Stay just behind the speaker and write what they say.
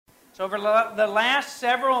So over the last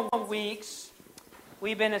several weeks,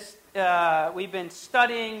 we've been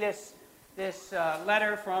studying this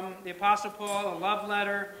letter from the Apostle Paul, a love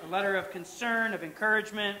letter, a letter of concern, of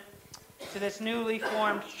encouragement to this newly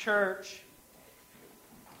formed church.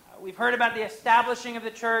 We've heard about the establishing of the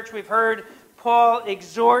church. We've heard Paul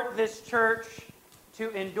exhort this church to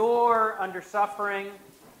endure under suffering.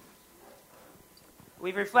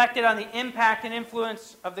 We've reflected on the impact and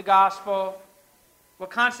influence of the gospel, what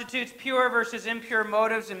constitutes pure versus impure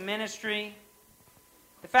motives in ministry,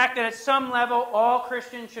 the fact that at some level all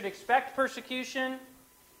Christians should expect persecution,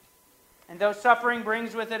 and though suffering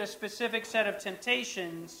brings with it a specific set of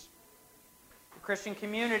temptations, the Christian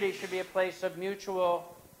community should be a place of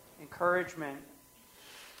mutual encouragement.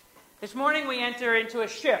 This morning we enter into a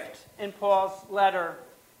shift in Paul's letter.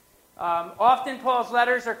 Often Paul's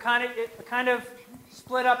letters are kind of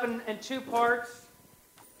split up in two parts.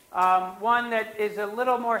 One that is a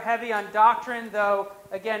little more heavy on doctrine, though,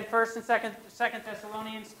 again, 1st and 2nd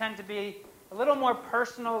Thessalonians tend to be a little more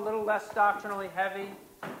personal, a little less doctrinally heavy.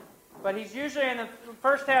 But he's usually, in the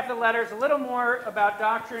first half of the letters, a little more about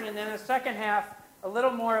doctrine, and then in the second half, a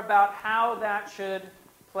little more about how that should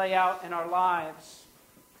play out in our lives.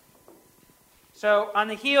 So, on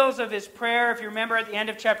the heels of his prayer, if you remember at the end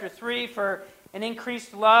of chapter 3, for an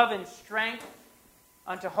increased love and strength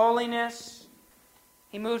unto holiness,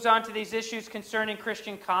 he moves on to these issues concerning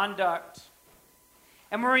Christian conduct.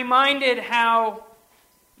 And we're reminded how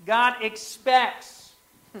God expects,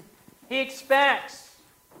 He expects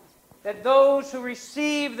that those who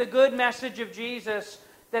receive the good message of Jesus,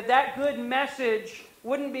 that good message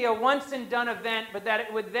wouldn't be a once-and-done event, but that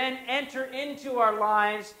it would then enter into our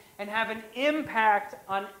lives and have an impact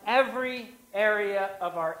on every area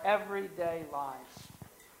of our everyday lives.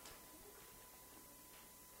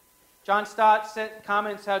 John Stott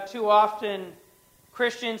comments how too often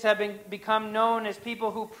Christians have become known as people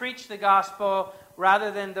who preach the gospel rather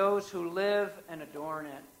than those who live and adorn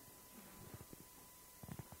it.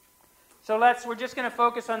 So we're just going to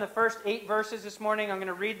focus on the first 8 verses this morning. I'm going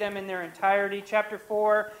to read them in their entirety. Chapter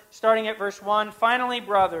 4, starting at verse 1. Finally,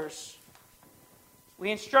 brothers, we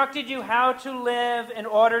instructed you how to live in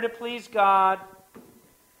order to please God,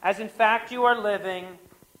 as in fact you are living.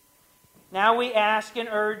 Now we ask and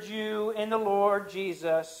urge you in the Lord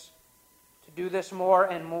Jesus to do this more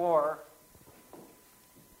and more.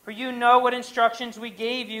 For you know what instructions we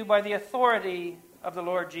gave you by the authority of the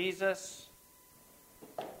Lord Jesus.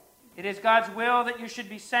 It is God's will that you should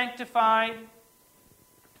be sanctified,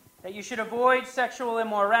 that you should avoid sexual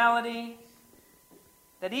immorality,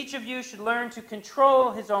 that each of you should learn to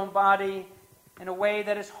control his own body in a way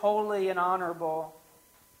that is holy and honorable,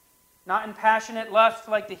 not in passionate lust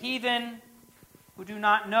like the heathen who do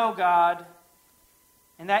not know God,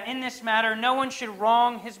 and that in this matter no one should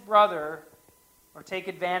wrong his brother or take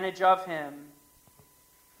advantage of him.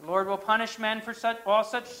 The Lord will punish men for all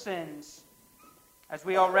such sins, as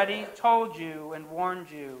we already told you and warned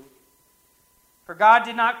you. For God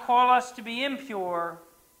did not call us to be impure,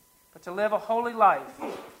 but to live a holy life.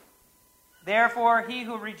 Therefore, he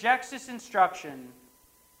who rejects this instruction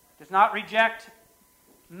does not reject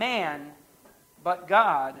man, but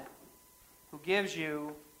God, who gives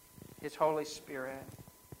you his Holy Spirit.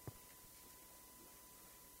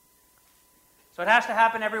 So it has to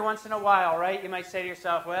happen every once in a while, right? You might say to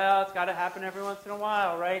yourself, well, it's got to happen every once in a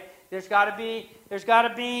while, right? There's got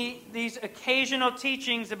to be these occasional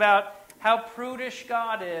teachings about how prudish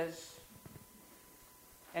God is.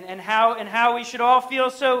 And how we should all feel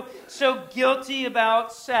so guilty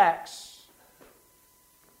about sex.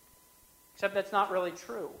 Except that's not really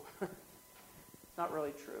true. It's not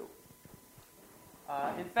really true.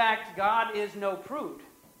 In fact, God is no prude.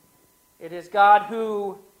 It is God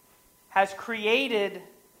who has created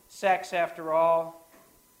sex, after all,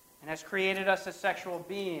 and has created us as sexual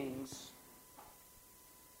beings.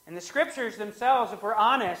 And the Scriptures themselves, if we're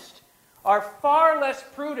honest, are far less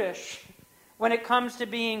prudish when it comes to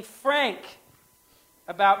being frank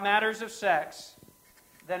about matters of sex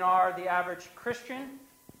than are the average Christian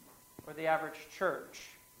or the average church.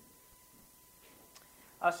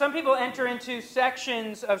 Some people enter into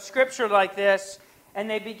sections of Scripture like this, and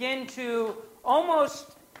they begin to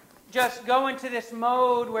almost just go into this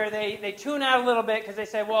mode where they tune out a little bit because they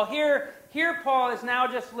say, well, here Paul is now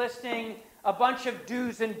just listing a bunch of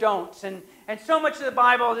do's and don'ts. And so much of the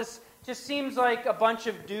Bible just seems like a bunch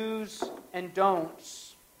of do's and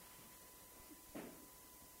don'ts.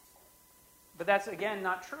 But that's, again,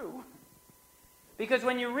 not true. Because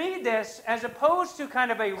when you read this, as opposed to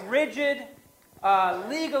kind of a rigid,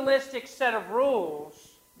 legalistic set of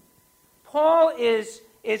rules, Paul is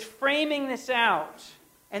framing this out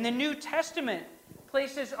And the New Testament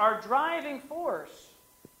places our driving force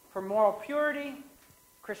for moral purity,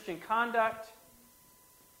 Christian conduct,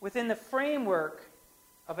 within the framework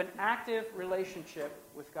of an active relationship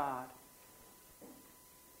with God.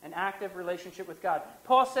 An active relationship with God.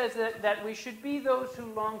 Paul says that we should be those who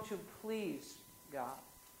long to please God.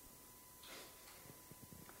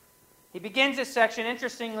 He begins this section,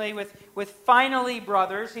 interestingly, with finally,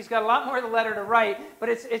 brothers. He's got a lot more of the letter to write, but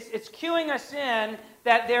it's cueing us in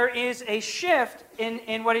that there is a shift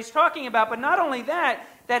in what he's talking about. But not only that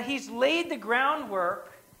he's laid the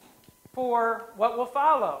groundwork for what will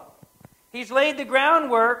follow. He's laid the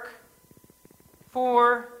groundwork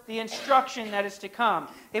for the instruction that is to come.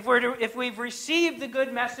 If we've received the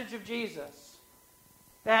good message of Jesus,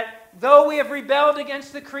 that though we have rebelled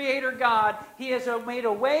against the Creator God, He has made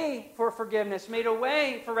a way for forgiveness, made a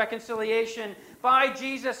way for reconciliation by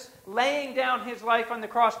Jesus laying down His life on the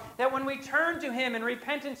cross, that when we turn to Him in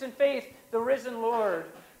repentance and faith, the risen Lord,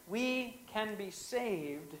 we can be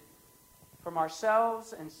saved from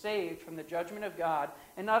ourselves and saved from the judgment of God.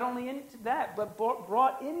 And not only into that, but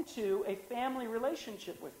brought into a family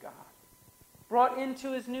relationship with God. Brought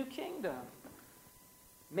into His new kingdom.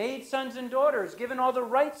 Made sons and daughters, given all the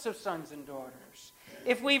rights of sons and daughters.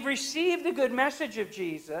 If we've received the good message of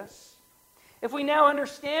Jesus, if we now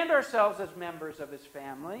understand ourselves as members of His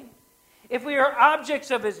family, if we are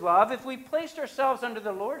objects of His love, if we placed ourselves under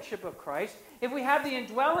the lordship of Christ, if we have the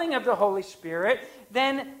indwelling of the Holy Spirit,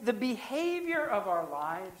 then the behavior of our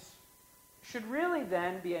lives should really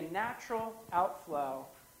then be a natural outflow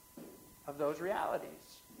of those realities.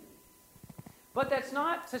 But that's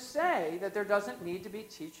not to say that there doesn't need to be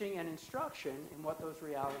teaching and instruction in what those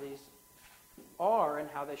realities are and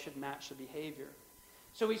how they should match the behavior.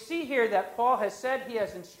 So we see here that Paul has said he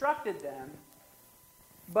has instructed them,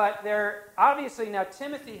 but obviously now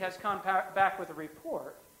Timothy has come back with a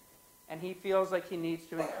report, and he feels like he needs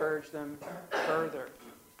to encourage them further.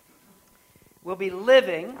 We'll be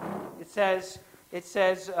living, it says,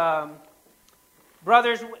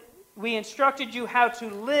 brothers, we instructed you how to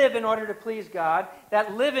live in order to please God.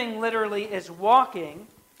 That living literally is walking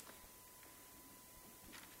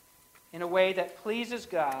in a way that pleases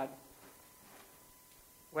God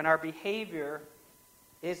when our behavior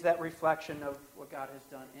is that reflection of what God has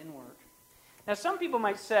done inward. Now, some people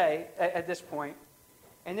might say at this point,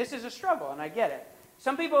 and this is a struggle, and I get it.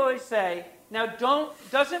 Some people always say, now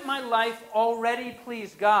doesn't my life already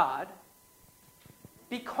please God?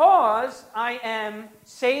 Because I am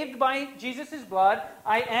saved by Jesus' blood,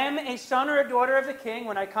 I am a son or a daughter of the King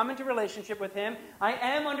when I come into relationship with Him, I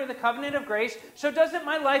am under the covenant of grace, so doesn't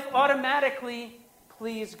my life automatically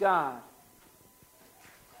please God?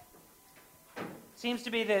 It seems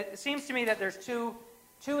to me that there's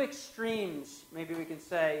two extremes, maybe we can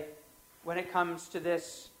say, when it comes to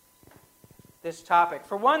this topic.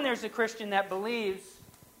 For one, there's a Christian that believes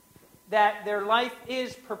that their life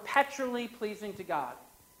is perpetually pleasing to God,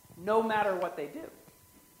 no matter what they do.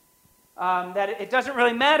 That it doesn't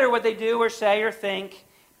really matter what they do or say or think,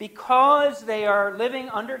 because they are living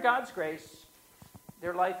under God's grace,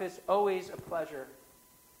 their life is always a pleasure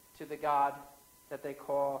to the God that they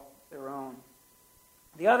call their own.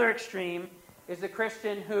 The other extreme is the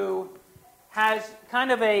Christian who has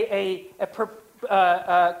kind of a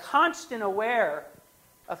constant aware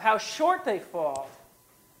of how short they fall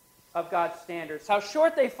of God's standards, how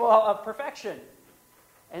short they fall of perfection.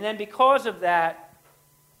 And then because of that,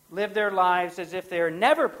 live their lives as if they are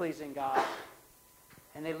never pleasing God,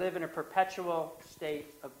 and they live in a perpetual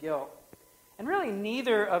state of guilt. And really,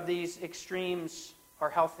 neither of these extremes are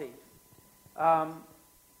healthy.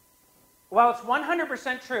 While it's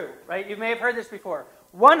 100% true, right? You may have heard this before.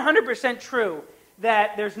 100% true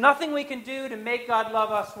that there's nothing we can do to make God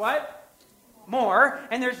love us what? More.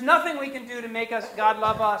 And there's nothing we can do to make God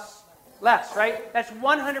love us less, right? That's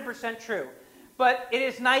 100% true. But it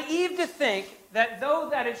is naive to think that though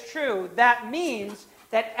that is true, that means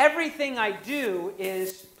that everything I do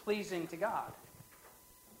is pleasing to God.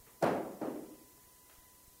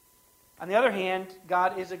 On the other hand,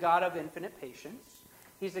 God is a God of infinite patience.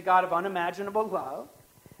 He's a God of unimaginable love,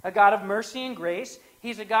 a God of mercy and grace.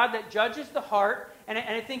 He's a God that judges the heart, and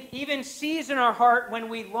I think even sees in our heart when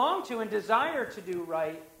we long to and desire to do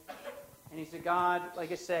right. And He's a God,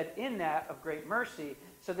 like I said, in that of great mercy.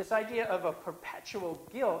 So this idea of a perpetual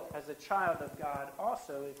guilt as a child of God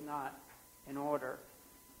also is not in order.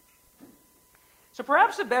 So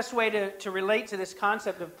perhaps the best way to relate to this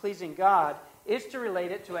concept of pleasing God is to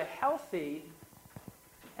relate it to a healthy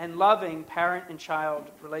and loving parent and child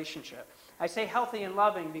relationship. I say healthy and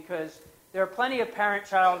loving because there are plenty of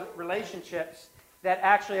parent-child relationships that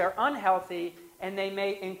actually are unhealthy and they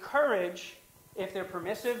may encourage, if they're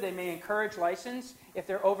permissive, they may encourage license. If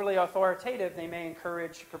they're overly authoritative, they may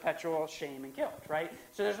encourage perpetual shame and guilt, right?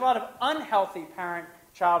 So there's a lot of unhealthy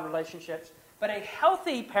parent-child relationships. But a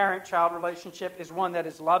healthy parent-child relationship is one that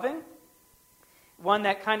is loving, one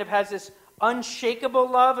that kind of has this unshakable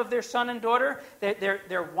love of their son and daughter.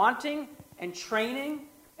 They're wanting and training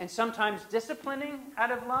and sometimes disciplining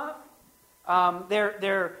out of love.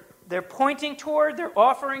 They're pointing toward, they're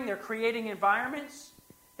offering, they're creating environments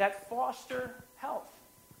that foster health,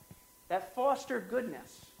 that foster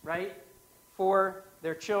goodness, right, for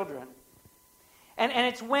their children. And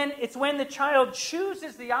it's when the child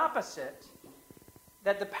chooses the opposite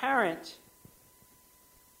that the parent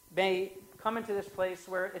may come into this place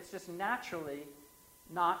where it's just naturally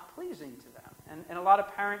not pleasing to them. And a lot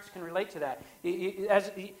of parents can relate to that.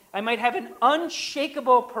 I might have an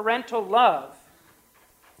unshakable parental love,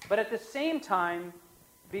 but at the same time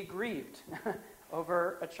be grieved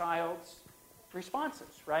over a child's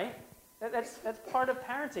responses, right? That's part of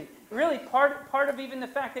parenting. Really, part of even the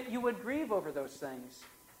fact that you would grieve over those things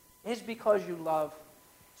is because you love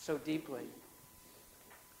so deeply.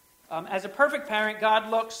 As a perfect parent, God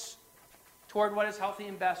looks toward what is healthy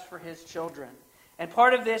and best for his children. And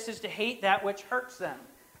part of this is to hate that which hurts them.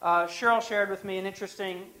 Cheryl shared with me an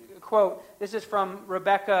interesting quote. This is from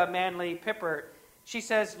Rebecca Manley Pippert. She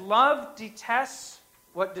says, "Love detests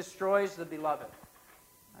what destroys the beloved."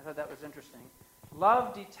 I thought that was interesting.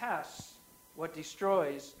 Love detests what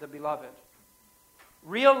destroys the beloved.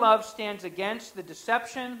 Real love stands against the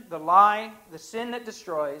deception, the lie, the sin that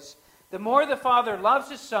destroys. The more the Father loves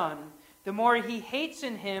his Son, the more he hates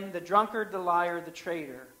in him the drunkard, the liar, the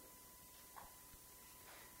traitor.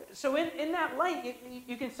 So in that light,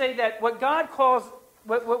 you can say that what God calls,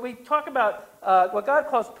 what we talk about, what God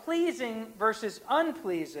calls pleasing versus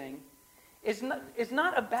unpleasing is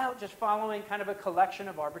not about just following kind of a collection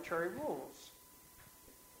of arbitrary rules.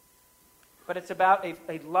 But it's about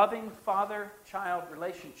a loving father-child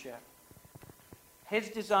relationship. His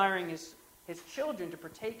desiring his children to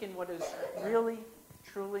partake in what is really,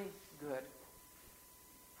 truly good.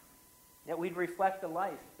 That we'd reflect the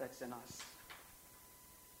life that's in us,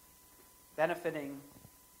 benefiting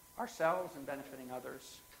ourselves and benefiting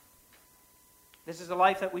others. This is a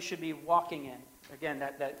life that we should be walking in. Again,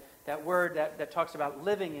 that word that talks about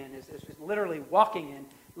living in is literally walking in.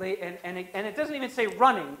 And it doesn't even say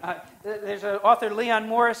running. There's an author, Leon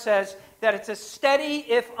Morris, says that it's a steady,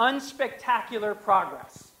 if unspectacular,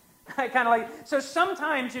 progress. Kind of like, so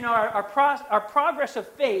sometimes, our progress of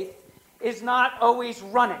faith is not always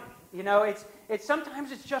running. It's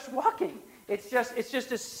sometimes it's just walking. It's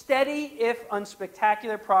just a steady, if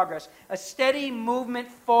unspectacular progress, a steady movement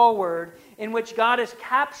forward in which God is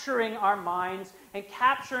capturing our minds and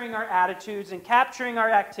capturing our attitudes and capturing our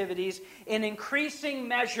activities in increasing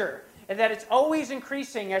measure, and that it's always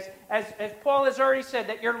increasing, as Paul has already said,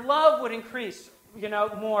 that your love would increase,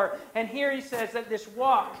 more. And here he says that this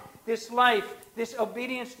walk, this life, this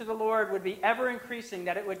obedience to the Lord would be ever increasing,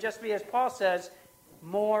 that it would just be, as Paul says,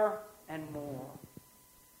 more and more.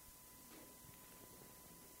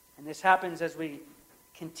 And this happens as we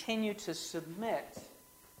continue to submit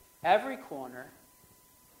every corner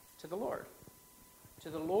to the Lord,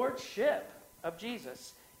 to the lordship of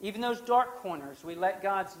Jesus. Even those dark corners, we let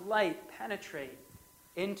God's light penetrate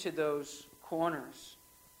into those corners.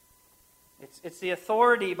 It's the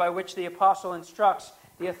authority by which the apostle instructs,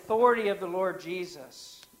 the authority of the Lord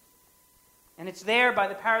Jesus. And it's there by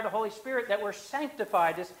the power of the Holy Spirit that we're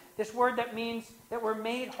sanctified, this word that means that we're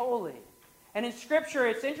made holy. And in Scripture,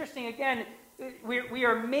 it's interesting, again, we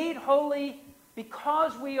are made holy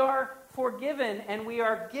because we are forgiven and we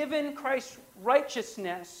are given Christ's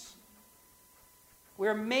righteousness.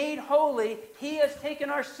 We're made holy. He has taken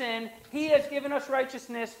our sin. He has given us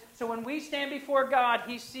righteousness. So when we stand before God,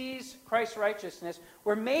 He sees Christ's righteousness.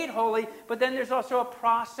 We're made holy, but then there's also a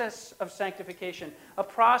process of sanctification, a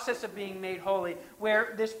process of being made holy,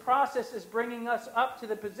 where this process is bringing us up to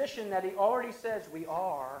the position that He already says we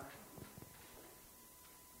are.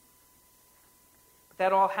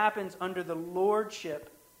 That all happens under the lordship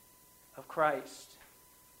of Christ.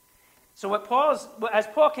 So as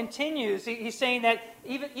Paul continues, he's saying that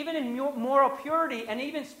even in moral purity, and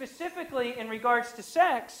even specifically in regards to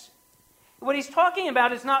sex, what he's talking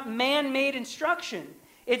about is not man-made instruction.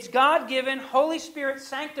 It's God-given, Holy Spirit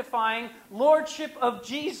sanctifying, lordship of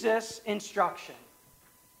Jesus instruction.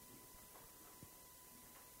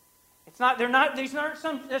 These aren't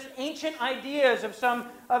some just ancient ideas of some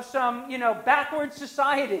backward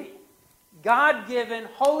society. God-given,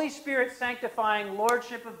 Holy Spirit sanctifying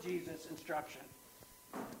lordship of Jesus instruction.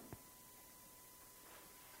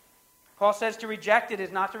 Paul says to reject it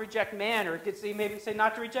is not to reject man, or it could maybe say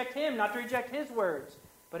not to reject him, not to reject his words,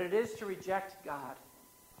 but it is to reject God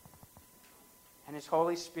and his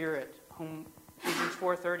Holy Spirit, whom Ephesians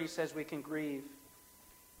 4:30 says we can grieve.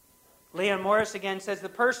 Leon Morris again says, the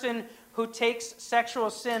person who takes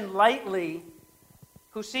sexual sin lightly,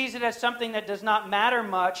 who sees it as something that does not matter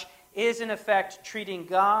much, is in effect treating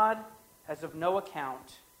God as of no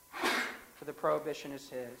account, for the prohibition is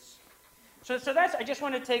his. So that's, I just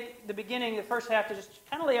want to take the beginning, the first half, to just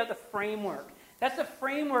kind of lay out the framework. That's the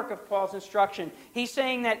framework of Paul's instruction. He's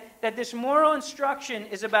saying that this moral instruction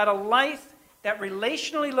is about a life that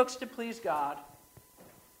relationally looks to please God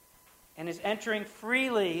and is entering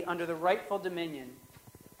freely under the rightful dominion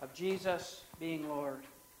of Jesus being Lord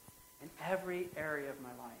in every area of my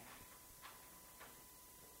life.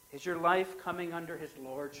 Is your life coming under his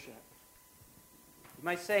lordship? You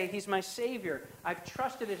might say, he's my Savior. I've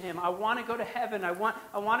trusted in him. I want to go to heaven. I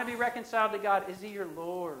want to be reconciled to God. Is he your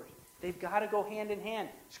Lord? They've got to go hand in hand.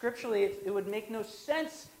 Scripturally, it would make no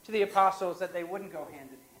sense to the apostles that they wouldn't go hand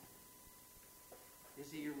in hand.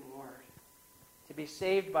 Is he your Lord? To be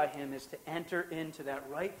saved by him is to enter into that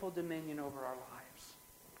rightful dominion over our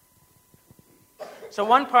lives. So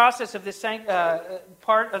one process of this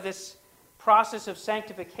part of this process of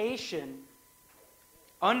sanctification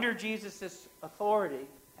under Jesus' authority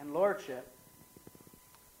and lordship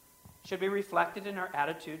should be reflected in our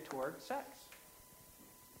attitude toward sex.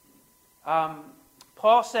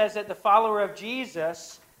 Paul says that the follower of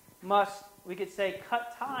Jesus must, we could say,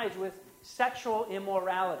 cut ties with sexual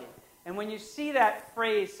immorality. And when you see that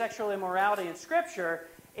phrase, sexual immorality, in Scripture,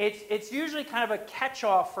 it's usually kind of a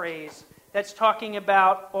catch-all phrase that's talking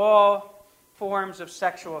about all forms of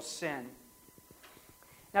sexual sin.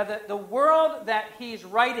 Now, the world that he's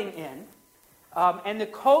writing in, and the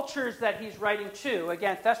cultures that he's writing to,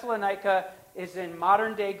 again, Thessalonica is in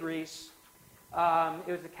modern-day Greece. It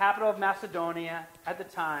was the capital of Macedonia at the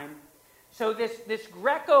time. So this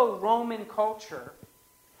Greco-Roman culture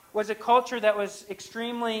was a culture that was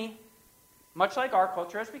extremely, much like our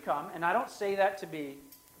culture has become, and I don't say that to be,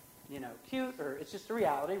 cute, or it's just a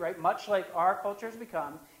reality, right? Much like our culture has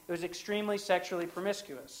become, it was extremely sexually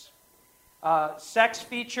promiscuous. Sex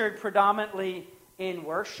featured predominantly in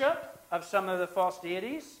worship of some of the false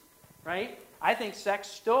deities, right? I think sex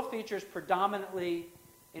still features predominantly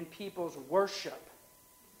in people's worship.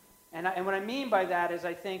 And what I mean by that is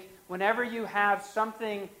I think whenever you have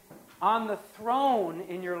something on the throne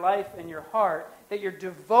in your life and your heart that you're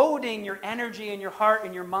devoting your energy and your heart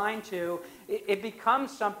and your mind to, it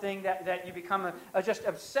becomes something that you become just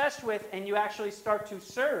obsessed with and you actually start to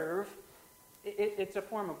serve. It's a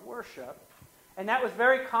form of worship. And that was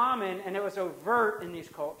very common, and it was overt in these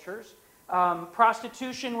cultures.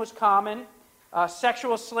 Prostitution was common.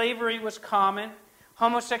 Sexual slavery was common.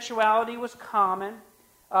 Homosexuality was common.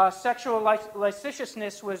 Sexual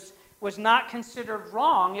licentiousness was not considered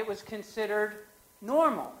wrong. It was considered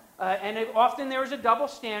normal. And often there was a double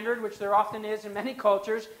standard, which there often is in many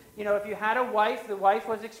cultures. If you had a wife, the wife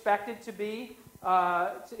was expected to be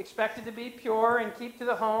pure and keep to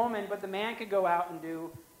the home, but the man could go out and do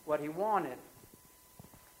what he wanted.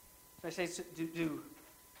 So I say,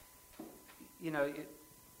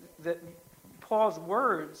 Paul's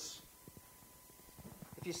words,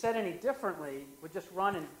 if you said any differently, would just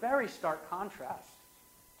run in very stark contrast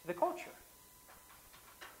to the culture.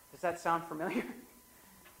 Does that sound familiar?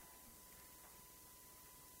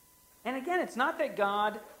 And again, it's not that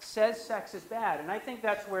God says sex is bad, and I think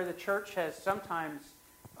that's where the church has sometimes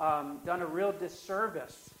done a real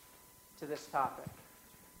disservice to this topic.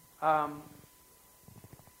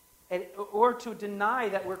 Or to deny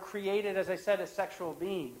that we're created, as I said, as sexual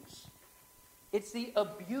beings. It's the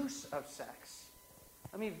abuse of sex.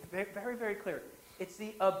 Let me be very, very clear. It's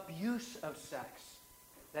the abuse of sex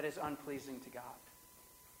that is unpleasing to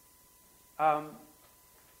God.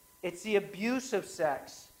 It's the abuse of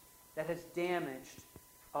sex that has damaged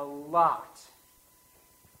a lot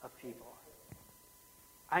of people.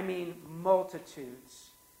 I mean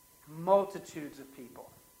multitudes of people.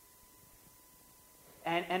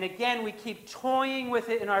 And again, we keep toying with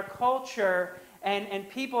it in our culture, and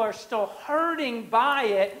people are still hurting by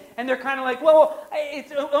it, and they're kind of like, well,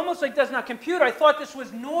 it almost like does not compute. I thought this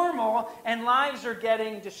was normal, and lives are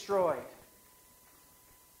getting destroyed.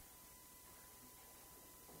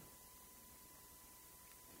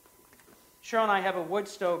 Cheryl and I have a wood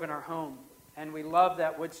stove in our home, and we love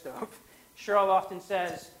that wood stove. Cheryl often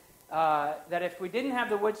says that if we didn't have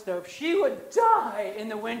the wood stove, she would die in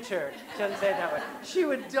the winter. She doesn't say it that way. She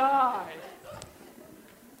would die.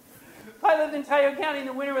 If I lived in Tioga County in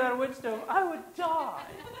the winter without a wood stove, I would die.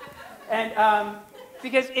 And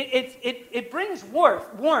because it brings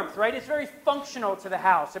warmth, right? It's very functional to the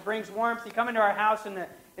house. It brings warmth. You come into our house in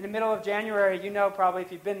the middle of January, you know probably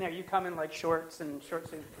if you've been there, you come in like shorts and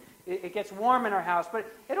shorts. It gets warm in our house, but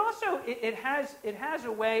it also it has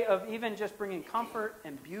a way of even just bringing comfort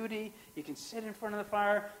and beauty. You can sit in front of the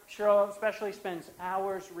fire. Cheryl especially spends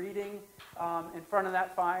hours reading in front of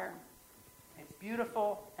that fire. It's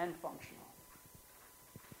beautiful and functional.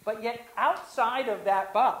 But yet outside of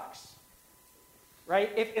that box,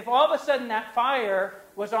 right? If all of a sudden that fire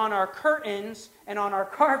was on our curtains and on our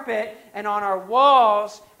carpet and on our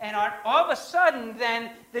walls, and all of a sudden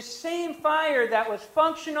then the same fire that was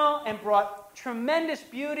functional and brought tremendous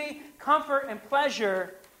beauty, comfort, and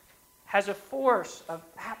pleasure has a force of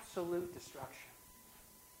absolute destruction.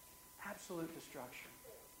 Absolute destruction.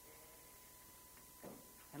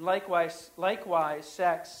 And likewise,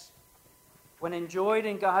 sex, when enjoyed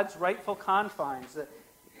in God's rightful confines,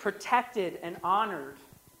 protected and honored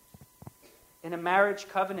in a marriage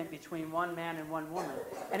covenant between one man and one woman.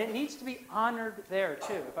 And it needs to be honored there,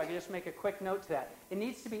 too. If I could just make a quick note to that. It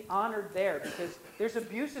needs to be honored there because there's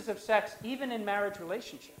abuses of sex even in marriage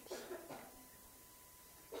relationships.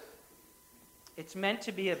 It's meant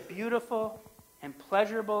to be a beautiful and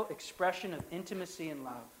pleasurable expression of intimacy and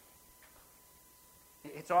love.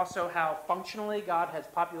 It's also how functionally God has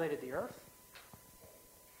populated the earth.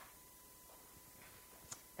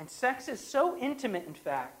 And sex is so intimate, in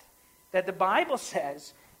fact, that the Bible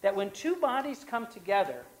says that when two bodies come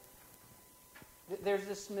together, there's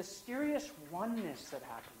this mysterious oneness that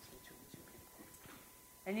happens between two people.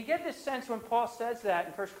 And you get this sense when Paul says that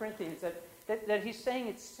in 1 Corinthians, that he's saying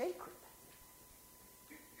it's sacred.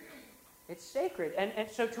 It's sacred. And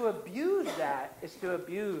so to abuse that is to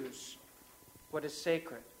abuse what is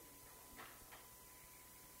sacred.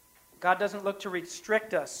 God doesn't look to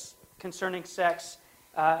restrict us concerning sex,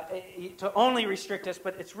 to only restrict us,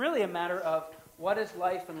 but it's really a matter of what does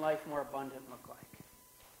life and life more abundant look like?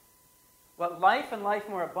 What life and life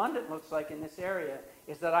more abundant looks like in this area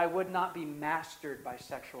is that I would not be mastered by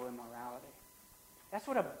sexual immorality. That's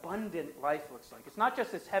what abundant life looks like. It's not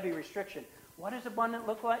just this heavy restriction. What does abundant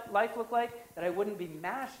life look like? That I wouldn't be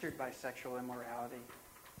mastered by sexual immorality,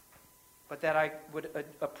 but that I would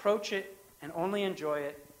approach it and only enjoy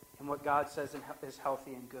it in what God says is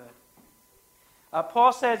healthy and good.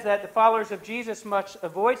 Paul says that the followers of Jesus must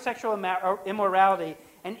avoid sexual immorality,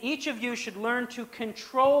 and each of you should learn to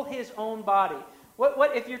control his own body.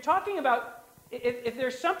 What if you're talking about, if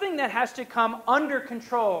there's something that has to come under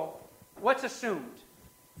control, what's assumed?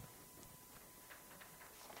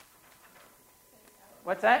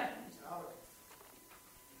 What's that?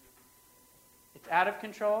 It's out of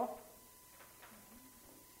control?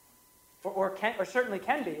 Or certainly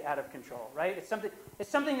can be out of control, right? It's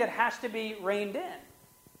something that has to be reined in.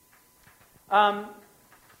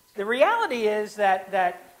 The reality is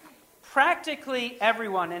that practically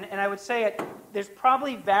everyone, and I would say there's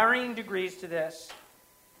probably varying degrees to this.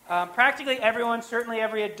 Practically everyone, certainly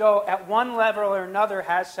every adult, at one level or another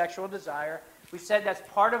has sexual desire. We said that's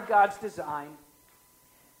part of God's design.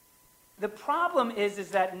 The problem is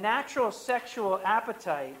that natural sexual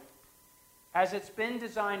appetite, as it's been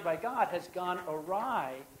designed by God, has gone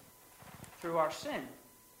awry through our sin,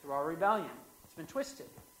 through our rebellion. It's been twisted.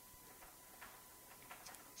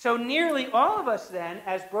 So nearly all of us then,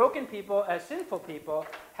 as broken people, as sinful people,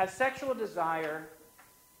 have sexual desire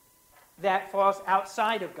that falls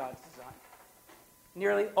outside of God's design.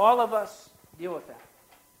 Nearly all of us deal with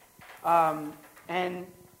that. And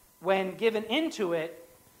when given into it,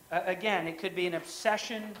 again, it could be an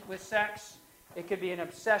obsession with sex. It could be an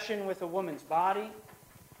obsession with a woman's body.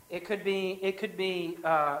 It could be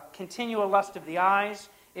continual lust of the eyes.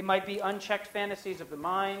 It might be unchecked fantasies of the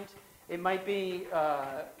mind. It might be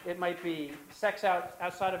sex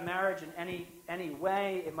outside of marriage in any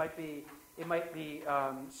way. It might be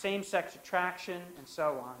same-sex attraction and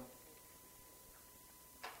so on.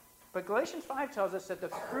 But Galatians 5 tells us that the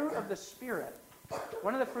fruit of the Spirit,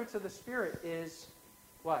 one of the fruits of the Spirit is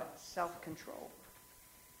what? Self-control.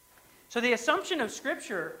 So the assumption of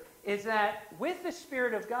Scripture is that with the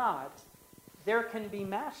Spirit of God, there can be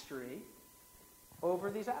mastery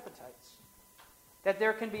over these appetites. That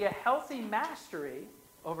there can be a healthy mastery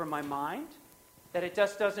over my mind, that it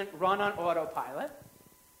just doesn't run on autopilot.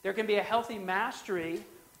 There can be a healthy mastery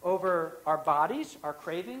over our bodies, our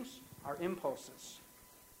cravings, our impulses.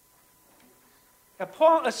 Now,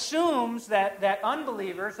 Paul assumes that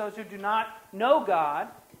unbelievers, those who do not know God,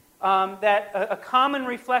 that a common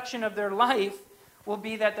reflection of their life will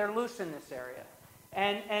be that they're loose in this area.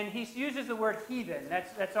 And he uses the word heathen.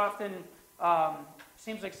 That's often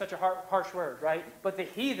seems like such a harsh word, right? But the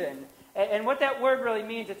heathen, And what that word really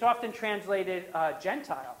means, it's often translated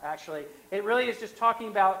Gentile, actually. It really is just talking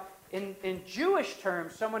about, in Jewish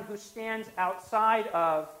terms, someone who stands outside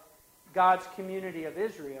of God's community of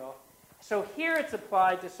Israel. So here it's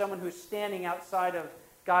applied to someone who's standing outside of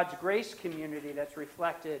God's grace community that's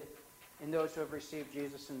reflected in those who have received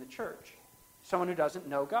Jesus in the church. Someone who doesn't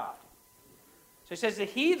know God. So he says the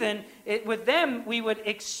heathen, with them we would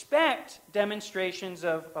expect demonstrations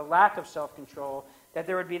of a lack of self-control, that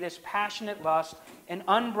there would be this passionate lust and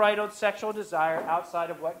unbridled sexual desire outside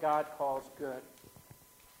of what God calls good.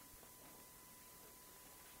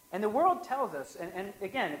 And the world tells us, and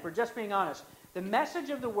again, if we're just being honest, the message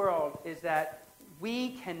of the world is that we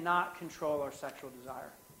cannot control our sexual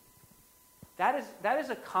desire. That is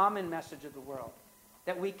a common message of the world,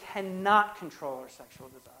 that we cannot control our sexual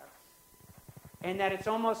desire. And that it's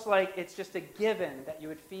almost like it's just a given that you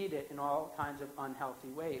would feed it in all kinds of unhealthy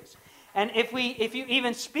ways. And if you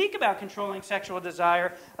even speak about controlling sexual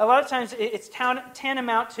desire, a lot of times it's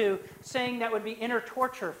tantamount to saying that would be inner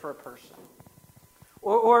torture for a person.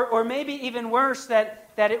 Or maybe even worse, that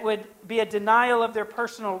it would be a denial of their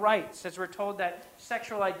personal rights, as we're told that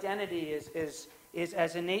sexual identity is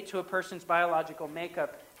as innate to a person's biological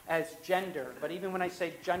makeup as gender. But even when I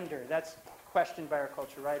say gender, that's questioned by our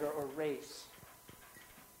culture, right? Or race.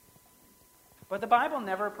 But the Bible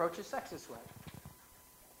never approaches sex this way.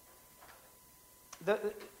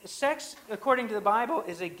 Sex, according to the Bible,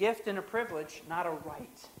 is a gift and a privilege, not a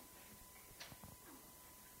right.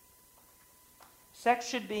 Sex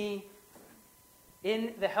should be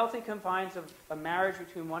in the healthy confines of a marriage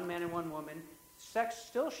between one man and one woman. Sex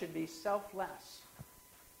still should be selfless.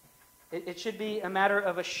 It should be a matter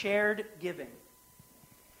of a shared giving.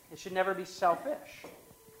 It should never be selfish.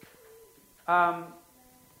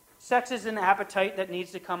 Sex is an appetite that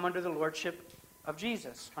needs to come under the lordship of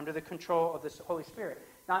Jesus, under the control of the Holy Spirit,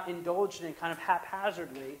 not indulged in kind of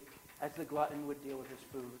haphazardly as the glutton would deal with his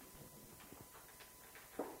food.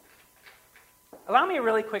 Allow me a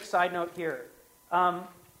really quick side note here. All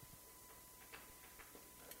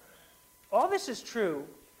this is true,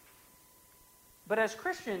 but as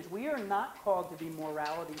Christians, we are not called to be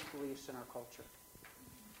morality police in our culture.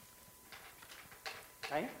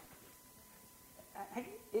 Right?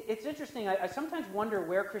 It's interesting. I sometimes wonder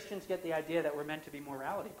where Christians get the idea that we're meant to be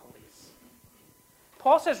morality police.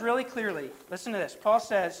 Paul says really clearly, listen to this. Paul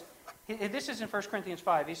says, this is in 1 Corinthians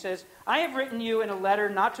 5. He says, I have written you in a letter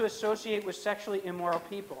not to associate with sexually immoral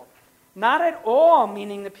people. Not at all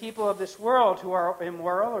meaning the people of this world who are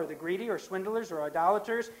immoral or the greedy or swindlers or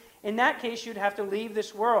idolaters. In that case, you'd have to leave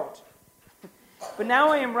this world. But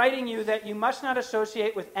now I am writing you that you must not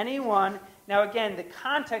associate with anyone. Now again, the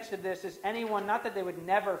context of this is anyone, not that they would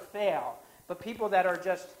never fail, but people that are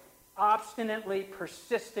just obstinately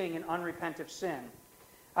persisting in unrepentant sin.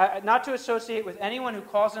 Not to associate with anyone who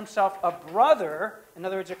calls himself a brother, in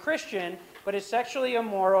other words, a Christian, but is sexually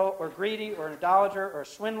immoral or greedy or an idolater or a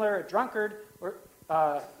swindler, a drunkard, or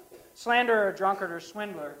slanderer, a drunkard, or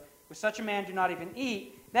swindler. With such a man do not even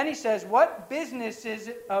eat. Then he says, what business is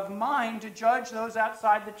it of mine to judge those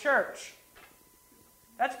outside the church?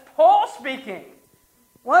 That's Paul speaking.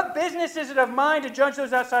 What business is it of mine to judge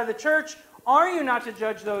those outside the church? Are you not to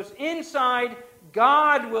judge those inside?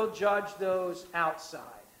 God will judge those outside.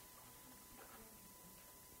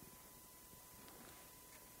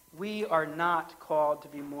 We are not called to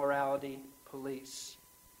be morality police.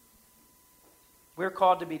 We're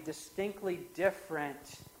called to be distinctly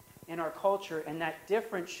different in our culture, and that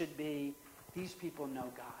difference should be these people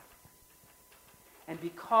know God. And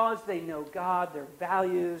because they know God, their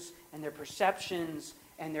values and their perceptions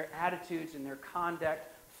and their attitudes and their conduct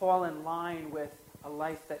fall in line with a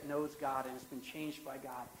life that knows God and has been changed by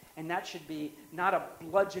God. And that should be not a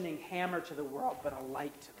bludgeoning hammer to the world, but a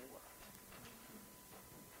light to the world.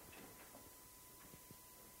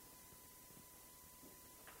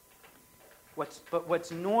 But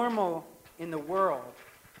what's normal in the world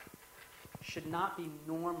should not be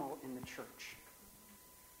normal in the church.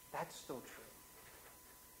 That's still true.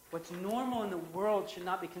 What's normal in the world should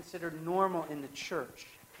not be considered normal in the church.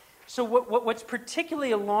 So what's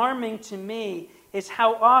particularly alarming to me is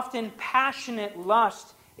how often passionate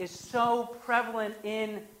lust is so prevalent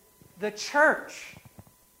in the church,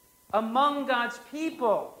 among God's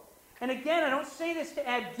people. And again, I don't say this to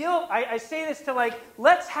add guilt. I say this to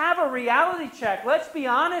let's have a reality check. Let's be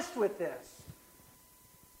honest with this.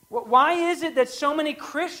 Why is it that so many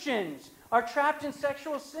Christians are trapped in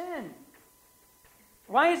sexual sin?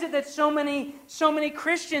 Why is it that so many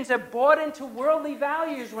Christians have bought into worldly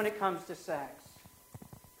values when it comes to sex?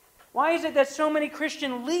 Why is it that so many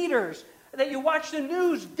Christian leaders that you watch the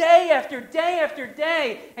news day after day after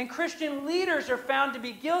day, and Christian leaders are found to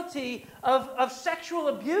be guilty of sexual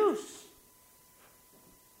abuse.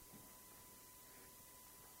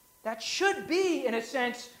 That should be, in a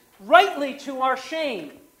sense, rightly to our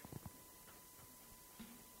shame.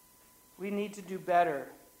 We need to do better.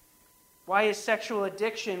 Why is sexual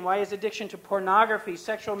addiction, why is addiction to pornography,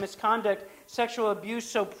 sexual misconduct, sexual abuse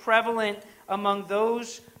so prevalent among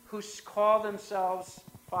those who call themselves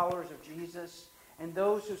followers of Jesus and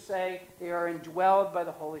those who say they are indwelled by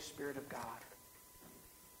the Holy Spirit of God?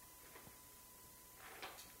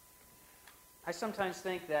 I sometimes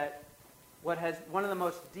think that one of the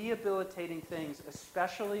most debilitating things,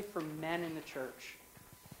 especially for men in the church,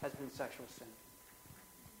 has been sexual sin.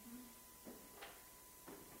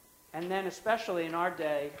 And then, especially in our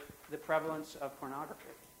day, the prevalence of pornography.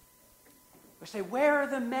 We say, where are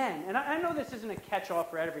the men? And I know this isn't a catch-all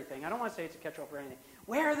for everything. I don't want to say it's a catch-all for anything.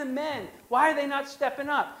 Where are the men? Why are they not stepping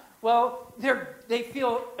up? Well, they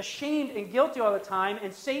feel ashamed and guilty all the time,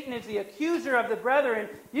 and Satan is the accuser of the brethren.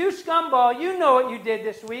 You scumball, you know what you did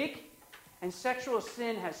this week. And sexual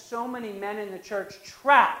sin has so many men in the church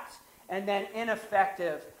trapped and then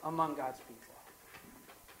ineffective among God's people.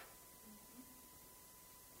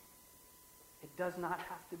 It does not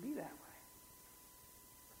have to be that way.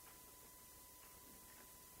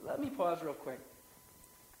 Let me pause real quick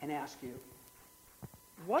and ask you,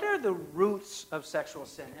 what are the roots of sexual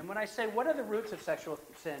sin? And when I say what are the roots of sexual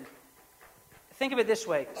sin, think of it this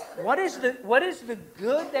way. What is the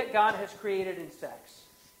good that God has created in sex?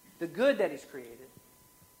 The good that He's created.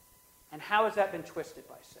 And how has that been twisted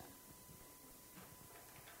by sin?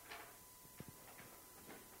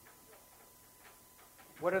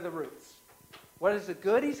 What are the roots? What is the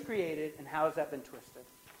good He's created, and how has that been twisted?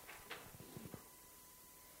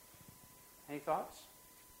 Any thoughts?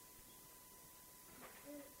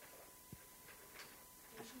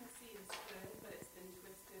 Intimacy is good, but it's been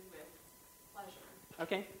twisted with pleasure.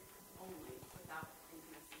 Okay. Only, without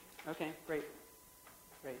intimacy. Okay, great.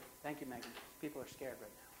 Great. Thank you, Megan. People are scared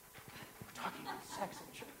right now. We're talking about sex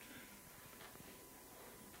in church.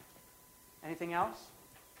 Anything else?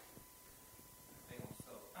 I think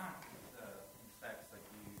also, in sex, like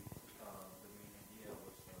the main idea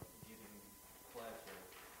was giving pleasure,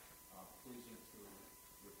 pleasing to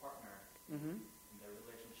your partner Mm-hmm. in their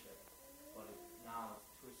relationship, but now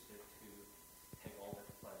it's twisted to take all that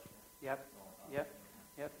pleasure. Yep. Yep.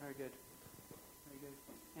 Yep. Very good. Very good.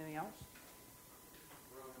 Anything else?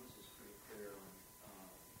 Romans is pretty clear on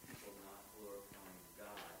people not glorifying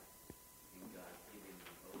God and God giving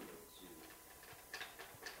them over to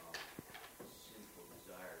sinful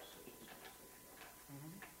desires such as homosexuality.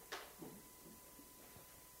 Mm-hmm.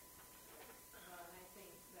 And I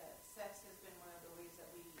think that sex has been one of the ways that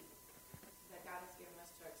God has given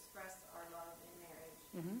us to express our love in marriage.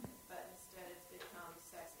 Mm-hmm. But instead it's become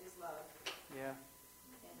sex is love. Yeah.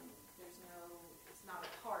 And it's not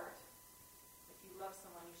a part. If you love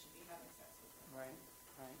someone, you should be having sex with them. Right.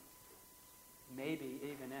 Right. Maybe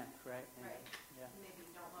even if, right? And, Right. yeah. Maybe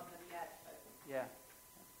you don't love them yet, but Yeah.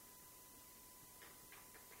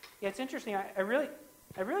 Yeah, it's interesting. I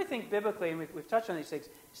really think biblically, and we've touched on these things,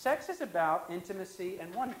 sex is about intimacy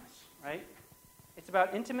and oneness, right? It's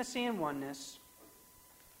about intimacy and oneness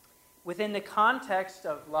within the context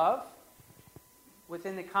of love,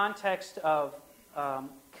 within the context of a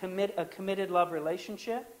committed love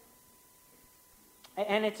relationship.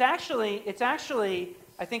 And it's actually,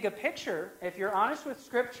 I think, a picture, if you're honest with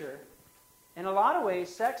Scripture, in a lot of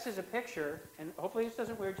ways, sex is a picture, and hopefully this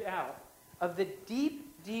doesn't weird you out, of the deep,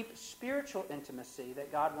 deep spiritual intimacy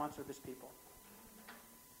that God wants with His people.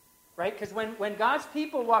 Right? Because when God's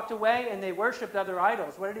people walked away and they worshipped other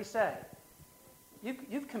idols, what did He say?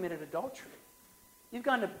 You've committed adultery. You've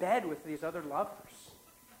gone to bed with these other lovers.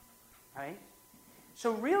 Right?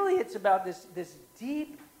 So really it's about this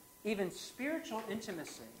deep, even spiritual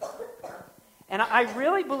intimacy. And I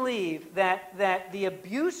really believe that the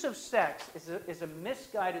abuse of sex is a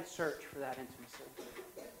misguided search for that intimacy.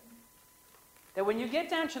 That when you get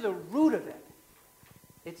down to the root of it,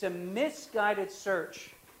 it's a misguided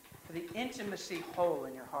search for the intimacy hole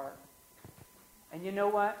in your heart. And you know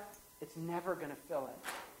what? It's never going to fill it.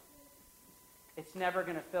 It's never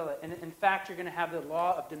going to fill it. And in fact, you're going to have the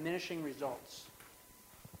law of diminishing results.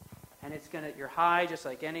 And you're high just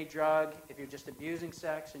like any drug. If you're just abusing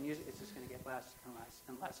sex and it's just going to get less and less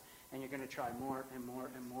and less. And you're going to try more and more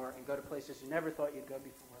and more and go to places you never thought you'd go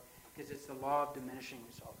before. Because it's the law of diminishing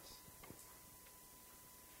results.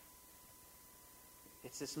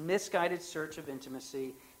 It's this misguided search of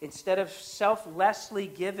intimacy. Instead of selflessly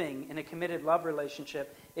giving in a committed love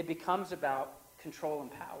relationship, it becomes about control and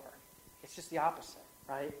power. It's just the opposite,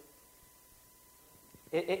 right?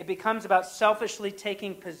 It becomes about selfishly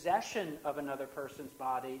taking possession of another person's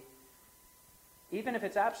body, even if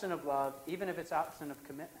it's absent of love, even if it's absent of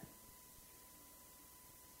commitment.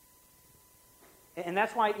 And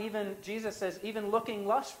that's why even Jesus says, even looking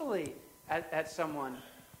lustfully at someone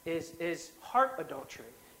is heart adultery,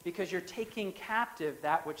 because you're taking captive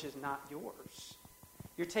that which is not yours.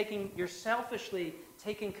 You're selfishly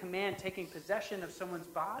taking command, taking possession of someone's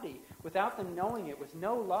body without them knowing it, with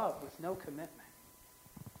no love, with no commitment.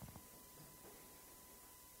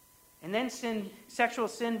 And then sexual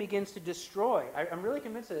sin begins to destroy. I'm really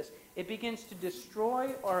convinced of this. It begins to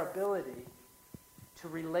destroy our ability to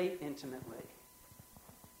relate intimately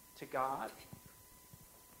to God,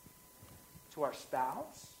 to our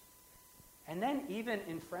spouse, and then even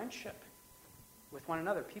in friendship with one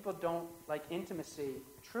another. People don't like intimacy,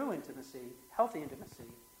 true intimacy, healthy intimacy,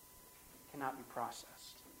 cannot be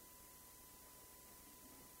processed.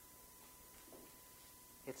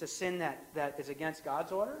 It's a sin that is against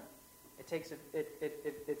God's order. It's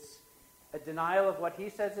a denial of what he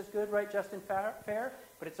says is good, right, just, and fair,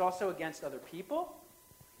 but it's also against other people,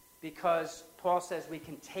 because Paul says we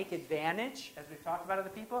can take advantage, as we've talked about, other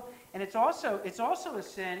people. And it's also a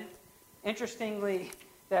sin, interestingly,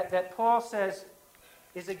 that Paul says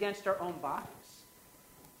is against our own bodies.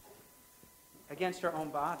 Against our own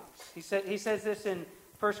bodies. He says this in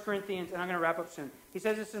 1 Corinthians, and I'm going to wrap up soon. He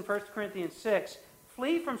says this in 1 Corinthians 6,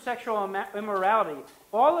 flee from sexual immorality.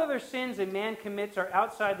 All other sins a man commits are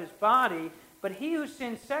outside his body, but he who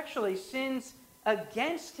sins sexually sins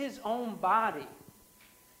against his own body.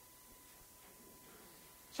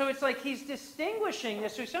 So it's like he's distinguishing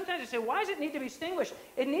this. So sometimes I say, why does it need to be distinguished?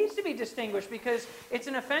 It needs to be distinguished because it's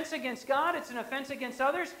an offense against God, it's an offense against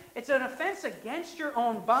others, it's an offense against your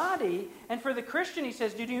own body. And for the Christian, he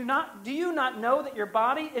says, do you not know that your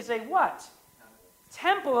body is a what?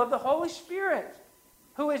 Temple of the Holy Spirit,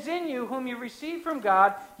 who is in you, whom you received from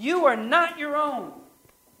God. You are not your own.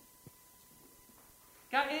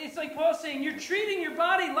 God, it's like Paul saying, you're treating your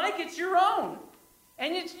body like it's your own.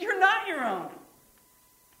 And you're not your own.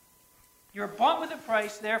 You're bought with a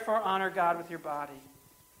price, therefore honor God with your body.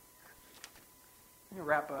 Let me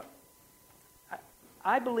wrap up.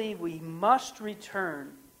 I believe we must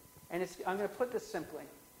return, and I'm going to put this simply.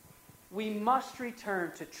 We must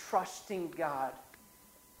return to trusting God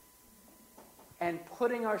and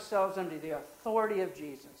putting ourselves under the authority of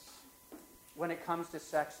Jesus when it comes to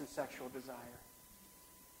sex and sexual desire.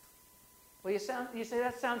 Well, you say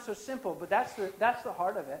that sounds so simple, but that's the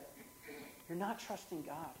heart of it. You're not trusting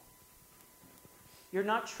God. You're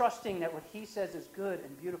not trusting that what he says is good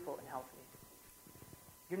and beautiful and healthy.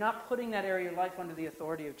 You're not putting that area of your life under the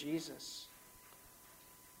authority of Jesus.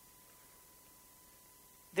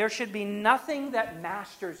 There should be nothing that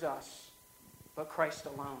masters us but Christ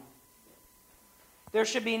alone. There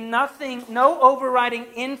should be no overriding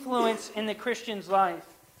influence in the Christian's life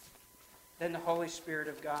than the Holy Spirit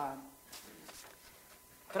of God.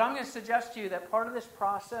 But I'm going to suggest to you that part of this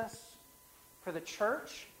process for the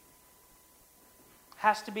church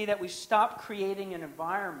has to be that we stop creating an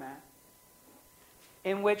environment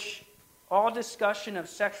in which all discussion of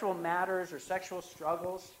sexual matters or sexual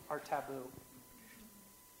struggles are taboo.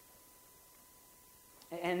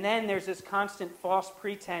 And then there's this constant false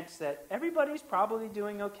pretense that everybody's probably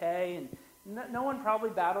doing okay and no one probably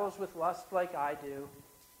battles with lust like I do.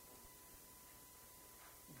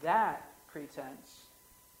 That pretense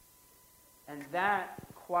and that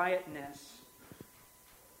quietness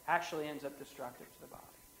actually ends up destructive to the body.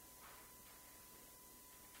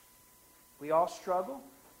 We all struggle,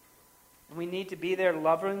 and we need to be there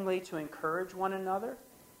lovingly to encourage one another.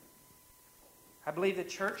 I believe the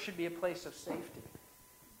church should be a place of safety,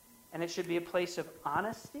 and it should be a place of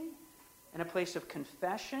honesty and a place of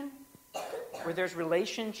confession where there's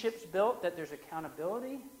relationships built, that there's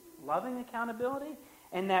accountability, loving accountability,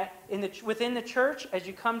 and that within the church, as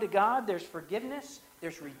you come to God, there's forgiveness,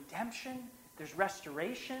 there's redemption, there's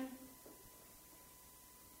restoration,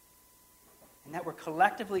 and that we're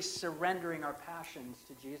collectively surrendering our passions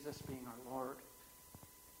to Jesus being our Lord.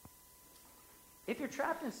 If you're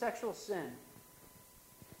trapped in sexual sin,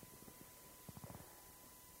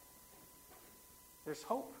 there's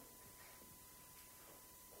hope.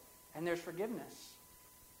 And there's forgiveness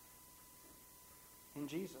in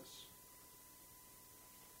Jesus.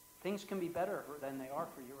 Things can be better than they are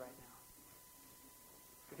for you right now.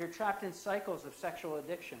 If you're trapped in cycles of sexual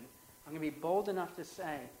addiction, I'm going to be bold enough to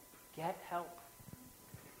say, get help.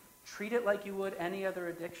 Treat it like you would any other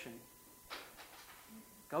addiction.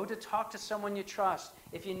 Go to talk to someone you trust.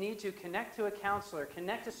 If you need to, connect to a counselor.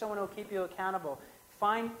 Connect to someone who will keep you accountable.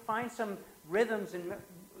 find some rhythms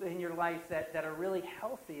in your life that are really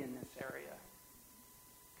healthy in this area.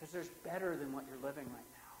 Because there's better than what you're living right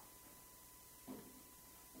now.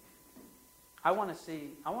 I want to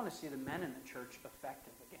see the men in the church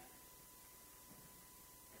effective again.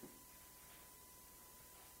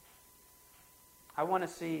 I want to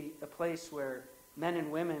see a place where men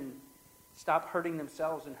and women stop hurting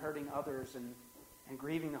themselves and hurting others and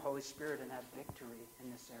grieving the Holy Spirit and have victory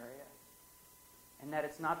in this area. And that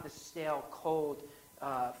it's not this stale, cold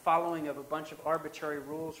following of a bunch of arbitrary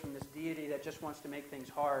rules from this deity that just wants to make things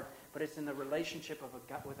hard, but it's in the relationship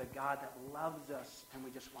with a God that loves us and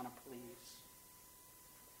we just want to please.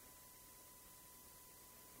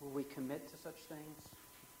 Will we commit to such things?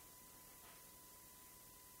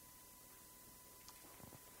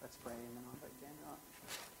 Let's pray and then I'll invite Daniel up.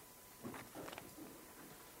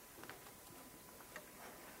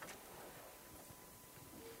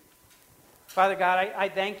 Father God, I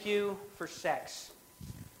thank you for sex.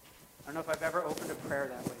 I don't know if I've ever opened a prayer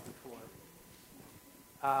that way before.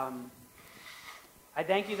 I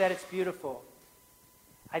thank you that it's beautiful.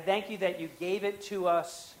 I thank you that you gave it to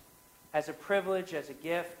us as a privilege, as a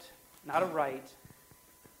gift, not a right.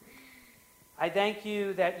 I thank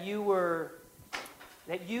you that you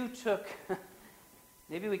took,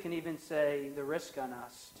 maybe we can even say, the risk on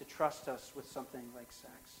us to trust us with something like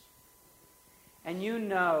sex. And you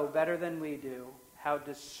know better than we do how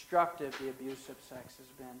destructive the abuse of sex has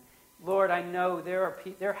been. Lord, I know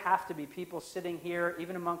there have to be people sitting here,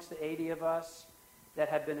 even amongst the 80 of us, that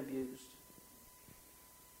have been abused.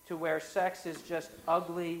 To where sex is just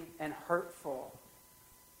ugly and hurtful.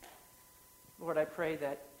 Lord, I pray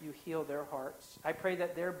that you heal their hearts. I pray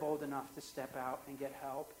that they're bold enough to step out and get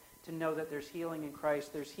help, to know that there's healing in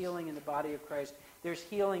Christ, there's healing in the body of Christ, there's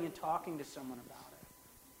healing in talking to someone about it.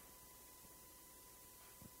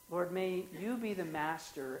 Lord, may you be the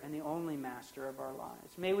master and the only master of our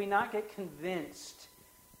lives. May we not get convinced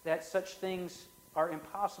that such things are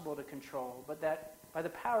impossible to control, but that by the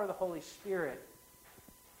power of the Holy Spirit,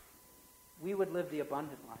 we would live the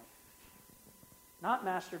abundant life. Not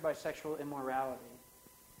mastered by sexual immorality,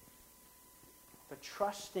 but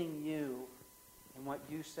trusting you in what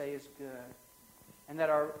you say is good. And that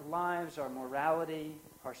our lives, our morality,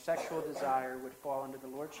 our sexual desire would fall under the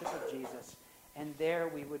lordship of Jesus. And there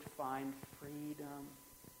we would find freedom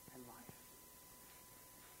and life.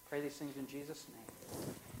 Pray these things in Jesus'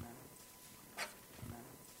 name.